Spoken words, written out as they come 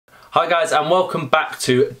Hi guys, and welcome back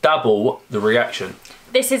to Double the Reaction.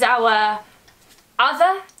 This is our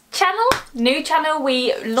other channel, new channel.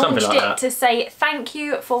 We launched it to say thank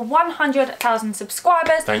you for 100,000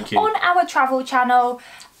 subscribers on our travel channel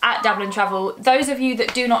at Double and Travel. Those of you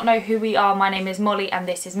that do not know who we are, my name is Molly and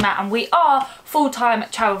this is Matt, and we are full-time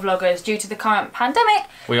travel vloggers due to the current pandemic.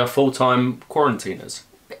 We are full-time quarantiners.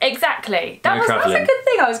 Exactly. That's a good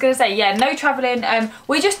thing I was going to say. Yeah, no travelling.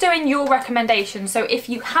 We're just doing your recommendations. So if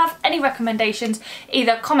you have any recommendations,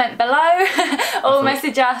 either comment below or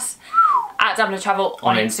message us at Double and Travel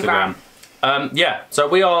on Instagram. Yeah, so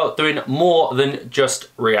we are doing more than just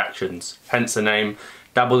reactions. Hence the name,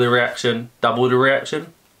 Double the Reaction, Double the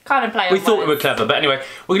Reaction. Kind of play on We thought we were clever, but anyway,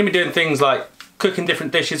 we're going to be doing things like cooking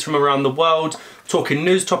different dishes from around the world, talking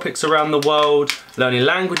news topics around the world, learning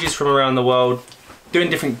languages from around the world, doing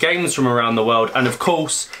different games from around the world, and of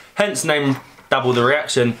course, hence name Double the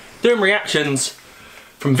Reaction, doing reactions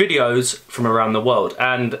from videos from around the world.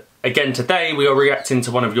 And again, today we are reacting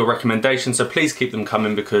to one of your recommendations, so please keep them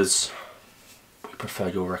coming because we prefer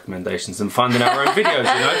your recommendations than finding our own videos,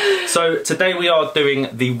 you know? So today we are doing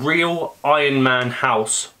the Real Iron Man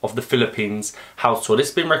House of the Philippines house tour. This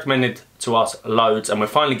has been recommended to us loads and we're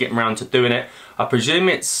finally getting around to doing it. I presume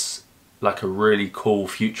it's like a really cool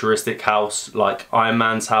futuristic house, like Iron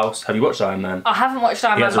Man's house. Have you watched Iron Man? I haven't watched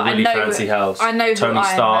Iron Man, but really fancy house. I know Tony who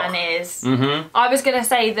Stark. Iron Man is. I was going to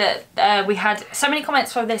say that we had so many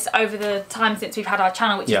comments for this over the time since we've had our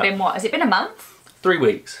channel, which has been what? Has it been a month? 3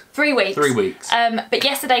 weeks. 3 weeks. 3 weeks. But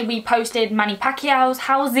yesterday we posted Manny Pacquiao's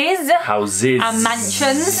houses. And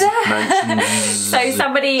mansions. So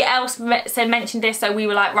somebody else mentioned this, so we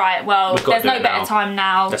were like, right, well, there's no better time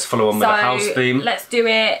now. Let's follow on with the house theme. Let's do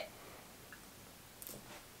it.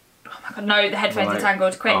 Oh my god, no, the headphones are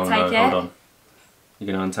tangled. Quick, take it. Hold on. You're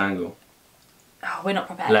going to untangle. Oh, we're not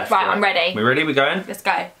prepared. Left, right, I'm ready. We ready? We going? Let's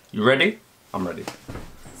go. You ready? I'm ready.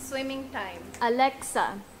 Swimming time.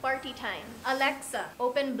 Alexa, Party time. Alexa,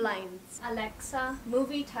 open blinds. Alexa,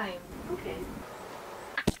 movie time. Okay.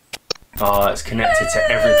 Oh, it's connected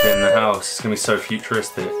to everything in the house. It's going to be so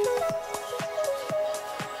futuristic.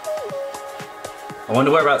 I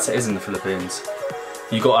wonder whereabouts it is in the Philippines.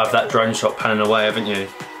 You got to have that drone shot panning away, haven't you?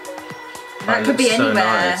 That could be anywhere.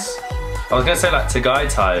 Nice. I was going to say like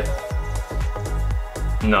Tagaytay.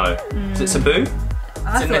 No. Is it Cebu?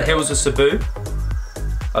 It's in the hills of Cebu.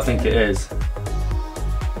 I think it is.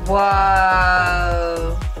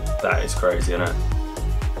 Whoa. That is crazy, isn't it?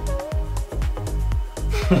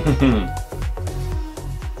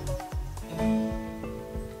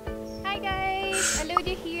 Hi guys,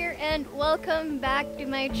 Alodia here and welcome back to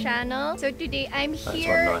my channel. So today I'm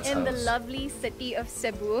here in the lovely city of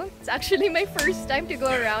Cebu. It's actually my first time to go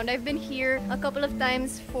around. I've been here a couple of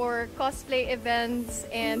times for cosplay events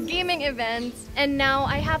and gaming events, and now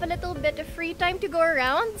I have a little bit of free time to go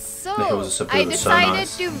around. So I decided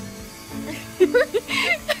to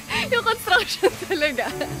yung construction talaga.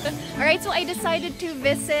 Alright, so I decided to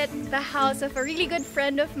visit the house of a really good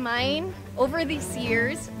friend of mine over these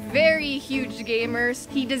years. Very huge gamers.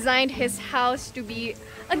 He designed his house to be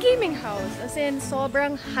a gaming house, as in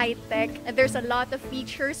sobrang high-tech, and there's a lot of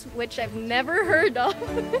features which I've never heard of.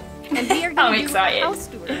 And we are going to do a house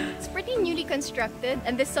tour. It's pretty newly constructed,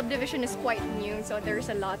 and this subdivision is quite new, so there's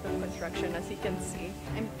a lot of construction, as you can see.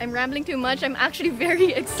 I'm rambling too much. I'm actually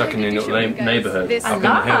very excited to show you guys neighborhood this up in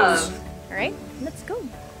the hills. Alright, let's go.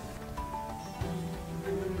 Oh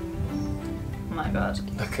my god.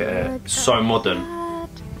 Look at it. So modern.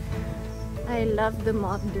 I love the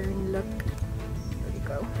modern look. There we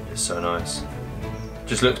go. It's so nice.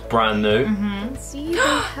 Just looks brand new. See,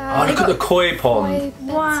 oh, look at the koi pond.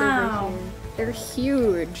 Wow. They're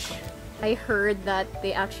huge. I heard that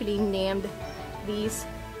they actually named these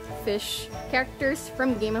fish characters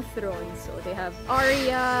from Game of Thrones. So they have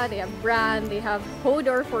Arya, they have Bran, they have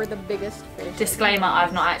Hodor for the biggest fish. Disclaimer,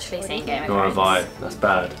 I've not actually seen Game of Thrones. Nor have I. That's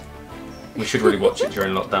bad. We should really watch it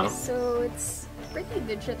during lockdown. So it's pretty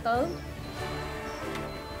digital.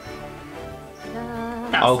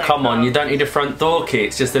 Oh, come on, you don't need a front door key,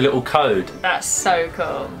 it's just a little code. That's so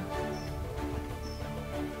cool.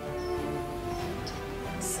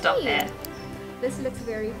 Stop it. This looks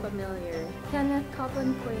very familiar.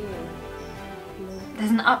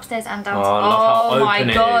 There's an upstairs and downstairs. Oh, I love how open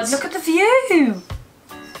my god, look at the view!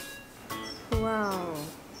 Wow.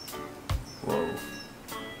 Whoa.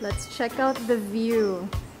 Let's check out the view.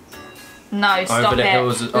 No, stop Over the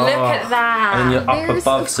hills. Look at that. And you're up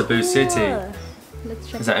above Cebu City. Let's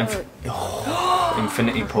check Is that it out.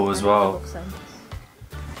 infinity pool as well?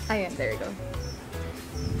 Ayan, there you go.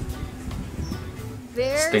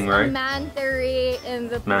 There's Stingray. a manta ray in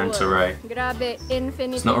the pool. Manta ray. Grabe,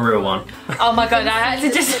 infinity. It's not a real one. Oh my god, I had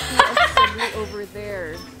to just... over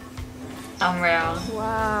there. Unreal.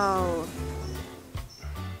 Wow.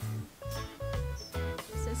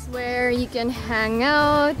 This is where you can hang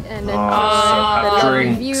out and enjoy the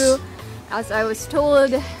lovely view. As I was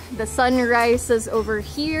told, the sun rises over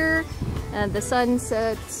here and the sun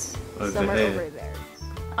sets somewhere over there.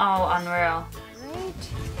 Oh, unreal. Right,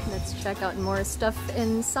 let's check out more stuff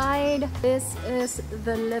inside. This is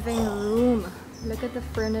the living room. Look at the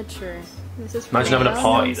furniture. This is imagine having a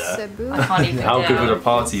party there. Cebu. I can't even How do good it. would a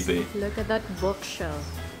party be? Look at that bookshelf.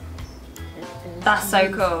 That's so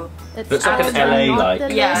cool. It's Looks like an LA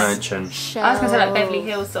like Yeah. mansion. I was gonna say like Beverly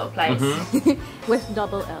Hills sort of place. With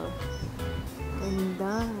double L.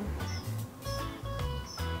 Ganda.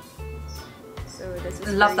 So this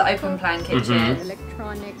is Love the very open cool. plan kitchen.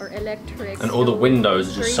 Electronic or electric. And all the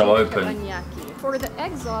windows are just so open. Teppanyaki. For the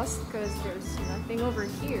exhaust, because there's nothing over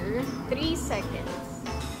here, 3 seconds.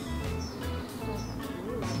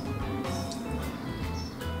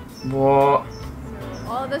 What?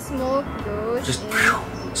 So all the smoke goes Just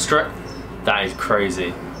in. straight. That is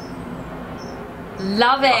crazy.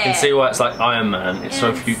 Love it. I can see why it's like Iron Man. It's so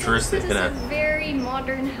And futuristic, since isn't this is it? a very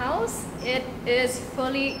modern house. It is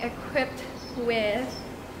fully equipped with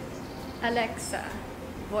Alexa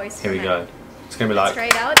voice Here we command. go. It's gonna be Let's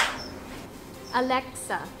like. try it out.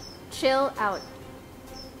 Alexa, chill out.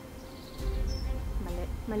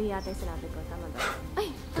 Mali yata yung sinabi ko. Tama ba? Ay,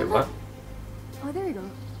 Wait, tama. what? Oh, there we go.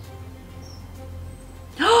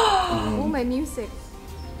 Oh, my music.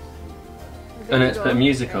 There And we it's go. put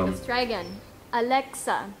music Alright, on. let's try again.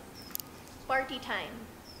 Alexa, party time.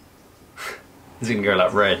 It's gonna go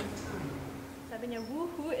like red. Sabi niya,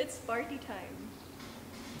 woohoo, it's party time.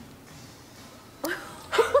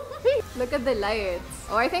 Look at the lights.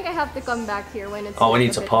 Oh, I think I have to come back here when it's Oh, we like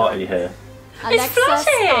need a to bit party dark. here. It's Alexa, stop.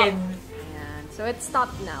 flashing. Ayan. So it's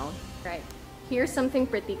stopped now. Right. Here's something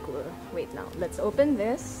pretty cool. Wait now. Let's open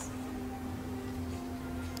this.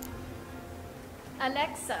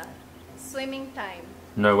 Alexa, swimming time.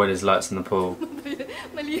 No way there's lights in the pool.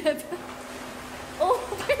 Mali yata. Oh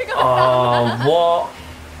my god. Oh, what?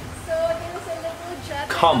 So there's a little jet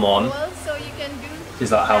Come in the on. pool, so you can do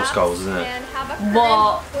It's like house laps goals, isn't it? And have a current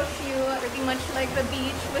What? push you pretty much like the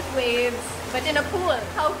beach with waves, but in a pool.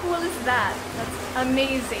 How cool is that? That's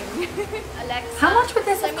amazing. Alexa, How much would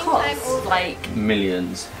this have swimming time cost? over. Like,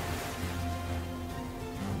 Millions.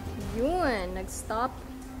 Yun, nag-stop.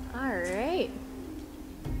 Alright.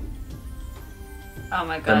 oh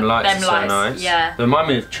my god. Them lights are so nice. Yeah. They remind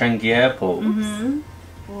me of Changi Airport.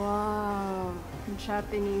 Wow.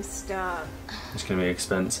 Japanese stuff. It's gonna be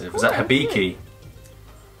expensive. Is that Hibiki?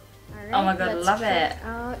 Alright, Oh my god, let's love check it.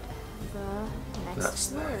 out the next That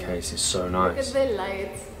floor. staircase is so Look nice. at the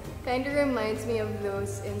lights. Kind of reminds me of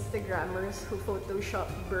those Instagrammers who Photoshop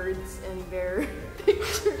birds in their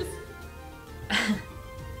pictures.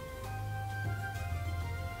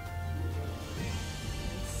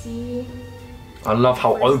 See? I love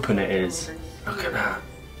how Where's open the it is. over Look here? at that.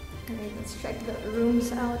 Alright, let's check the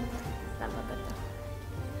rooms out. Tama ba to?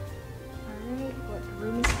 Alright, what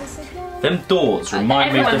room is this again? Them doors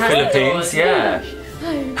remind me of the Everyone has Philippines. doors. Yeah.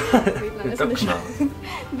 Wait lang, Look nasa na now. siya?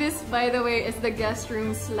 This, by the way, is the guest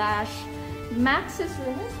room slash Max's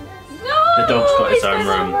room. No! The dog's got its it's own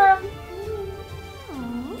room.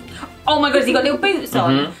 Oh my god, has he got little boots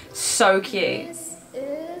on? Mhm. So cute. This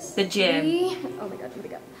is The gym. Oh my god, oh my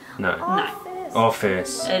god. No. Office.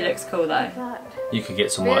 Office. It looks cool though. That. You could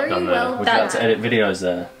get some work Very done there. well Would you like to done. edit videos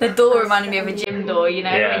there? The door reminded me of a gym door, you know,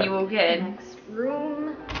 Yeah. when you walk in. Next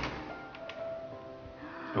room.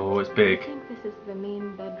 Oh, it's I big. think this is the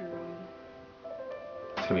main bedroom.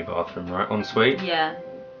 It's gonna be bathroom, right? Ensuite. Yeah.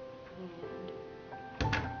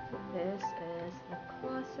 This is the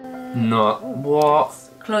closet. No. What?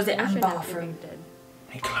 Closet and Motion bathroom. activated.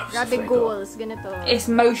 He closed Grabe the door. goals, ganito. It's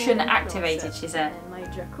motion Full activated, closet. she said. And my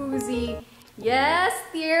jacuzzi. Yes,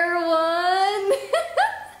 tier 1!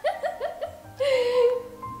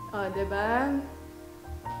 Oh, diba?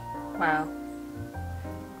 Wow.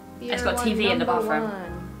 Tier It's got 1 TV in the number bathroom.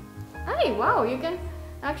 1. Ay, wow, you can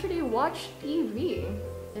actually watch TV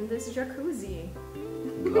in this jacuzzi.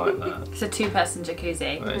 Like that. It's a two-person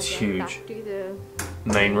jacuzzi. It's Okay, huge. back to the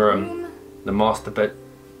Main room. The master bed.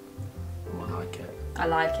 Oh, I like it. I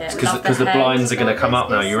like it. Because Love the head. blinds are gonna come up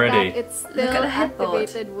now. You ready? It's still Look at the headboard.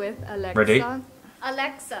 activated with Alexa. Ready?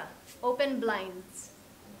 Alexa, open blinds.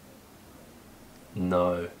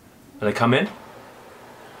 No. Are they coming?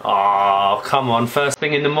 Oh, come on. First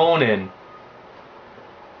thing in the morning.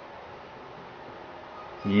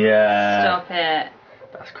 Yeah. Stop it.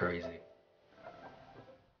 That's crazy.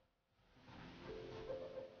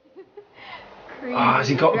 crazy. Oh, has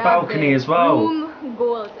he got a balcony as well? Room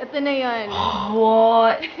goals. Ito na yan.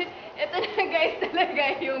 What? Ito na guys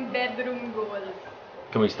talaga yung bedroom goals.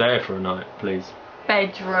 Can we stay here for a night, please?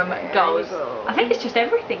 Bedroom goals. I think it's just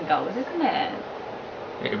everything goals, isn't it?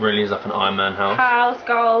 It really is like an Iron Man house. House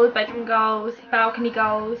goals, bedroom goals, balcony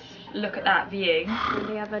goals. Look at that view. And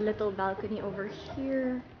they have a little balcony over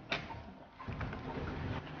here.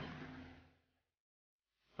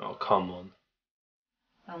 Oh, come on.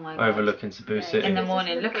 Oh my god. Overlooking Cebu City. In the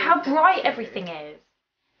morning. Look how bright everything is.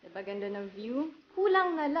 Diba ganda ng view?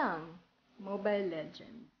 Kulang na lang. Mobile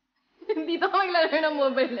Legends. Dito ka maglalaro ng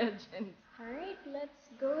Mobile Legends. Alright,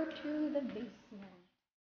 let's go to the basement.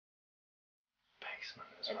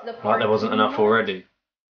 It's the like there wasn't enough already.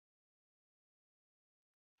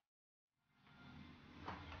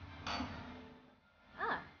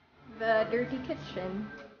 Ah, the dirty kitchen.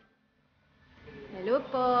 Hello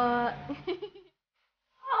po.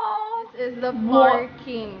 This is the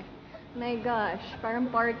parking. My gosh,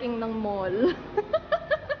 parang parking ng mall.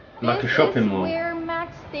 Like a shopping mall. This is where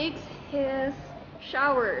Max takes his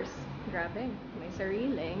showers. Grabe, may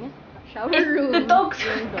sariling shower room. The dog's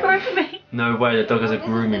grooming. No way, the dog has a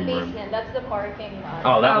grooming room. That's the parking lot.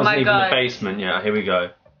 Oh, that wasn't even the basement. Yeah, here we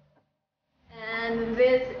go. And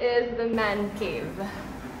this is the man cave.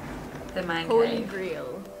 The man Holy cave.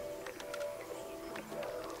 Grail.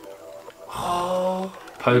 Oh,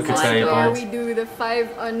 poker Where table. we do the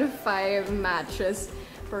 5-on-5 matches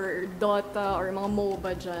for Dota or mga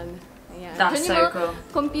MOBA dyan. Ayan. That's so cool.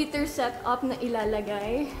 Computer setup na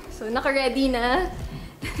ilalagay. So, naka-ready na.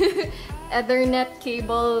 Ethernet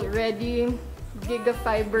cable ready.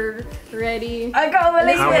 Gigafiber ready. I can't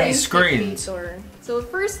believe How many screens? So,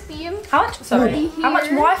 first team. How much? Sorry. How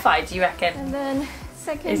much Wi-Fi do you reckon? And then,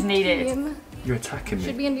 second is needed? team. You're attacking me.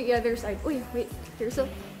 Should be on the other side. Oh yeah, wait. There's a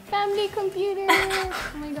family computer.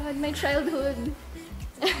 Oh my god, my childhood.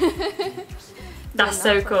 That's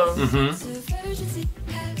so cool.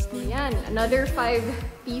 Yan, another 5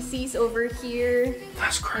 PCs over here.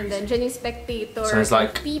 That's crazy. And then dyan yung spectator. So it's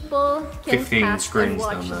like people can 15 cast screens and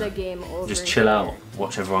watch down there. the game over Just chill here. out,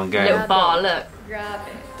 watch everyone game. Little bar, look. Grab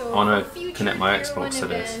it. So, I wanna future connect my tier Xbox 1 to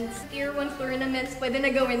this. events, Tier 1 tournaments, pwede na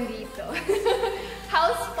gawin dito.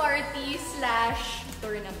 House party /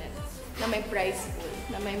 tournaments na may prize pool,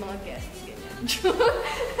 na may mga guests, ganyan.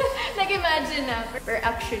 Nag-imagine na. But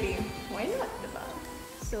actually, why not, diba?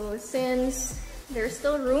 So since there's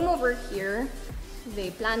still room over here,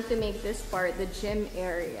 they plan to make this part the gym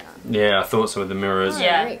area. Yeah, I thought so with the mirrors.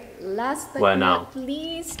 Yeah. Alright, last but Where not now?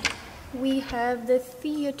 least, we have the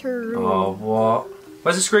theater room. Oh, what?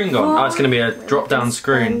 Where's the screen gone? Oh, it's going to be a drop-down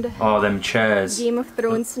screen. Oh, them chairs. Game of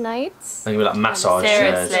Thrones nights. They're going to be like massage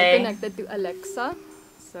Seriously. chairs. Connected to Alexa.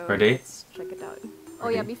 So Ready? let's check it out. Oh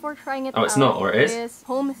yeah, before trying it Oh, out, it's not, or it is? this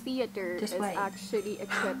home theater Just is wait. actually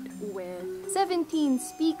equipped with 17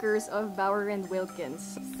 speakers of Bauer &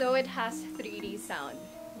 Wilkins. So it has 3D sound.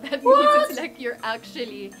 That means it's like you're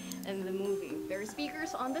actually in the movie. There are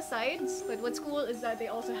speakers on the sides, but what's cool is that they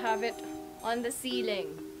also have it on the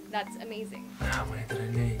ceiling. That's amazing. How many did I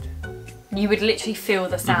need? You would literally feel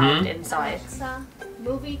the sound inside. Alexa,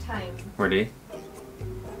 movie time. Ready?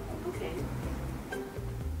 Okay.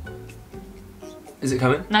 Is it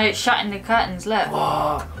coming? No, it's shutting the curtains, look.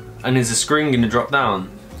 What? And is the screen going to drop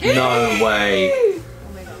down? No way. Oh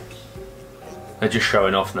my gosh. They're just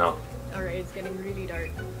showing off now. Alright, it's getting really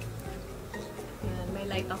dark. Yan, may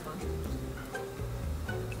light ako.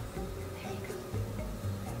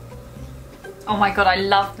 Oh my god, I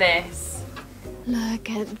love this. Look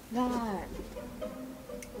at that.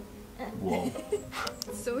 Whoa.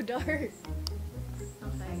 It's so dark.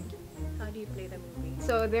 Okay, how do you play the movie?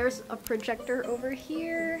 So there's a projector over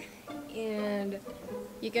here, and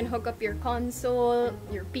you can hook up your console,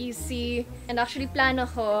 your PC, and actually plan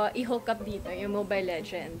ako i-hook up dito yung Mobile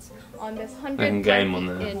Legends on this 120 game on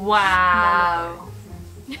there. inch. Wow.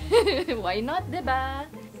 Why not, diba?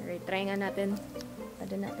 Alright, try nga natin.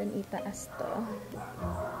 Pwede natin itaas to.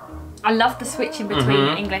 I love the switch in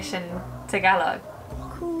between English and Tagalog.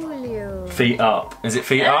 Coolio. Feet up. Is it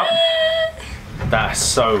feet up? That's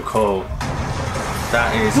so cool.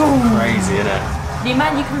 That is crazy, isn't it? You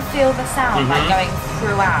man, you can feel the sound like going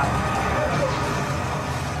throughout.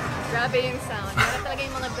 Grabe yung sound. Para talaga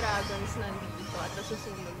yung mga dragons nandito at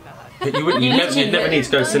nasusunog lahat. But you'd never need to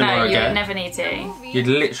go to cinema No, you again. would never need to. You'd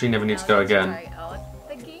literally never need to go Let's again. try out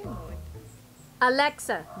the game mode.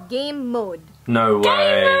 Alexa, game mode. No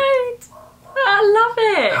way. Game mode! I love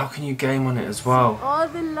it! How can you game on it as well? All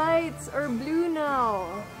the lights are blue now.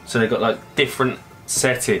 So they've got like different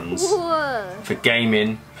settings for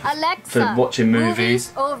gaming, Alexa, for watching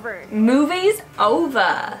movies. Over. Movies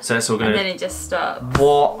over. So it's all gonna. And then it just stops.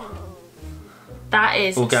 What? That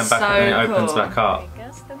is All going back so up and then it opens cool. back up.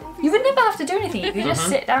 You would never have to do anything. You could just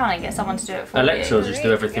sit down and get someone to do it for Alexa will you. just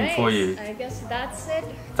do everything for you. I guess that's it.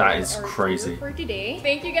 That is for our crazy. tour for today.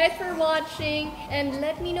 Thank you guys for watching, and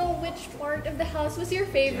let me know which part of the house was your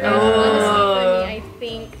favorite. Oh. Honestly, for me, I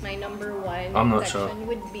think my number one I'm not section sure.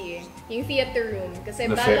 would be yung theater room. Kasi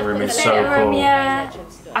The bala theater ko room is talaga so yung cool. Yeah.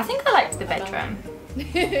 legends doon. I think I liked the bedroom.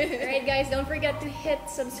 Alright guys, don't forget to hit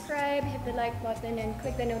subscribe, hit the like button, and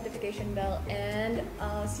click the notification bell, and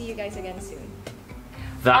I'll see you guys again soon.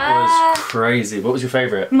 That was crazy. What was your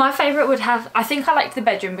favourite? My favourite would have, I think I liked the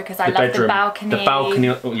bedroom because I love the balcony. The balcony,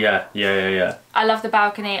 oh, yeah. I love the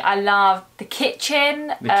balcony. I love the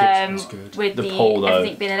kitchen. The kitchen's good. With The pool, though.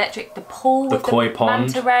 everything being electric. The pool. The with koi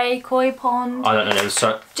pond. Manta ray, koi pond. I don't know, there was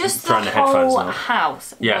so... Just the throwing the headphones whole now.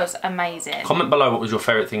 house Yeah. was amazing. Comment below what was your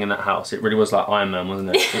favourite thing in that house. It really was like Iron Man, wasn't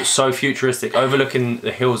it? It was so futuristic, overlooking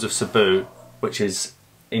the hills of Cebu, which is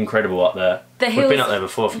incredible up there. We've been up there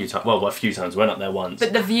before a few times. Well, a few times. We went up there once.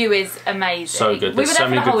 But the view is amazing. So good. We were there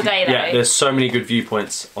for the whole day though. Yeah, there's so many good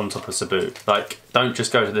viewpoints on top of Cebu. Like, don't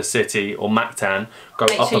just go to the city or Mactan. Go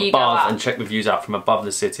Make up sure you go above up. and check the views out from above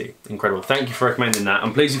the city. Incredible. Thank you for recommending that.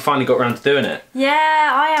 I'm pleased you finally got around to doing it.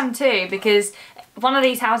 Yeah, I am too, because one of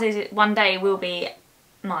these houses one day will be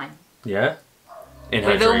mine. Yeah? In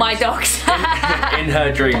her With all my dreams. dogs. In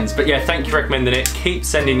her dreams. But yeah, thank you for recommending it. Keep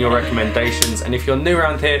sending your recommendations. And if you're new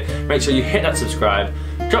around here, make sure you hit that subscribe,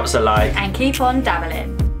 drop us a like. And keep on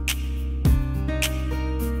dabbling.